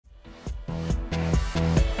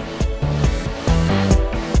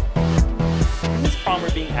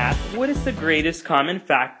math, what is the greatest common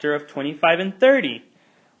factor of 25 and 30?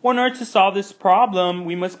 Well, in order to solve this problem,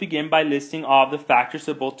 we must begin by listing all of the factors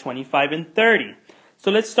of both 25 and 30.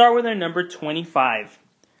 So let's start with our number 25.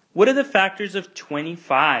 What are the factors of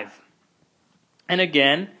 25? And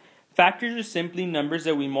again, factors are simply numbers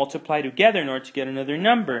that we multiply together in order to get another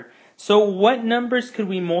number. So what numbers could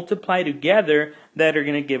we multiply together that are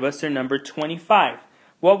going to give us our number 25?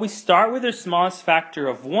 Well, we start with our smallest factor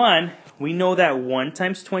of 1. We know that 1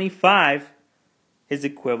 times 25 is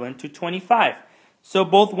equivalent to 25. So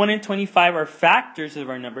both 1 and 25 are factors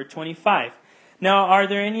of our number 25. Now, are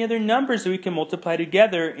there any other numbers that we can multiply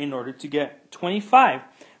together in order to get 25?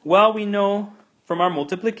 Well, we know from our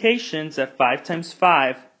multiplications that 5 times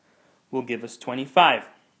 5 will give us 25.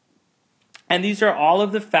 And these are all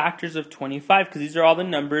of the factors of 25 because these are all the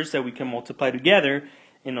numbers that we can multiply together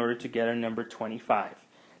in order to get our number 25.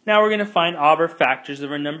 Now we're going to find all of our factors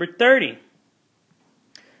of our number 30.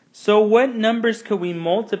 So what numbers could we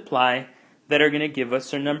multiply that are going to give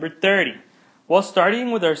us our number 30? Well, starting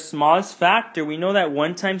with our smallest factor, we know that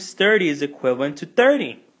 1 times 30 is equivalent to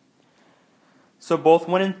 30. So both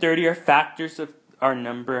 1 and 30 are factors of our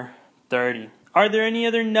number 30. Are there any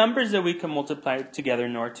other numbers that we can multiply together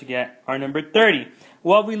in order to get our number 30?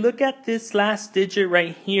 Well, if we look at this last digit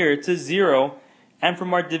right here, it's a 0. And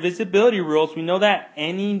from our divisibility rules, we know that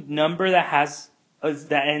any number that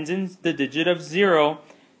ends in the digit of 0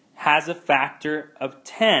 has a factor of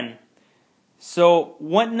 10. So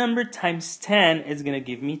what number times 10 is going to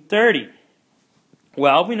give me 30?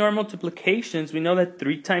 Well, if we know our multiplications, we know that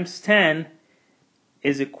 3 times 10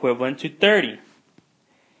 is equivalent to 30.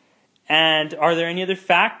 And are there any other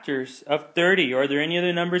factors of 30? Or are there any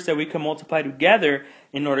other numbers that we can multiply together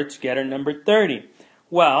in order to get our number 30?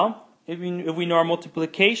 Well, if we know our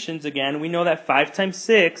multiplications again, we know that 5 times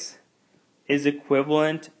 6 is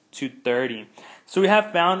equivalent to 30. So we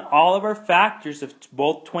have found all of our factors of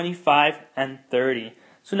both 25 and 30.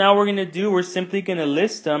 So now what we're simply going to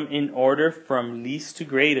list them in order from least to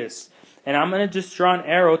greatest. And I'm going to just draw an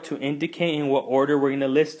arrow to indicate in what order we're going to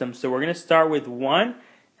list them. So we're going to start with 1,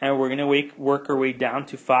 and we're going to work our way down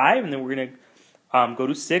to 5, and then we're going to go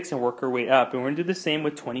to 6 and work our way up. And we're going to do the same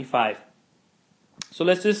with 25. So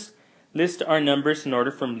let's just list our numbers in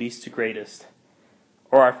order from least to greatest,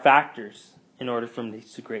 or our factors in order from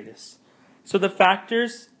least to greatest. So the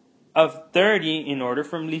factors of 30 in order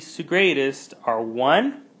from least to greatest are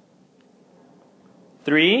 1,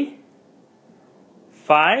 3,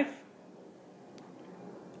 5,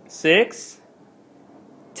 6,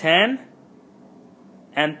 10,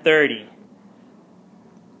 and 30.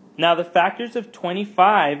 Now the factors of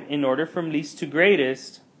 25 in order from least to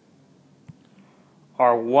greatest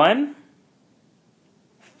are 1,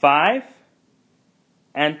 5,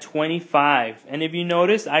 and 25. And if you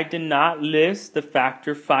notice, I did not list the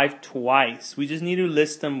factor 5 twice. We just need to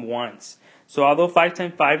list them once. So although 5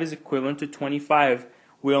 times 5 is equivalent to 25,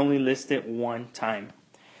 we only list it one time.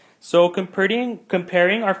 So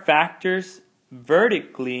comparing our factors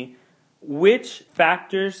vertically, which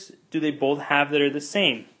factors do they both have that are the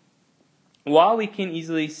same? Well, we can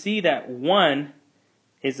easily see that 1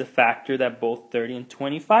 is a factor that both 30 and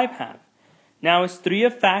 25 have. Now, is 3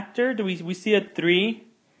 a factor? Do we see a 3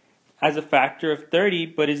 as a factor of 30,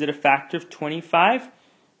 but is it a factor of 25?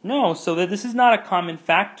 No, so this is not a common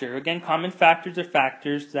factor. Again, common factors are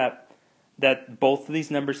factors that both of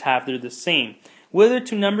these numbers have that are the same. What other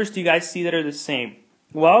two numbers do you guys see that are the same?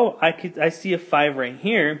 Well, I see a 5 right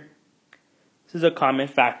here. This is a common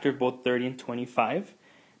factor of both 30 and 25.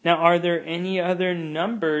 Now, are there any other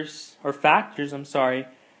numbers, or factors,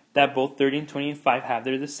 that both 30 and 25 have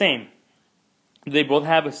that are the same? Do they both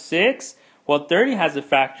have a 6? Well, 30 has a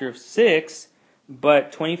factor of 6,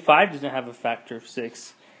 but 25 doesn't have a factor of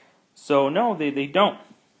 6. So no, they don't.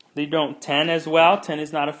 They don't. 10 as well. 10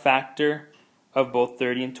 is not a factor of both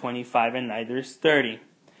 30 and 25, and neither is 30.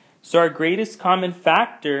 So our greatest common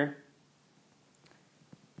factor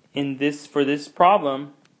for this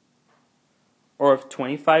problem, or of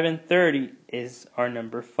 25 and 30, is our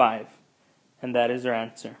number 5. And that is our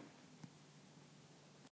answer.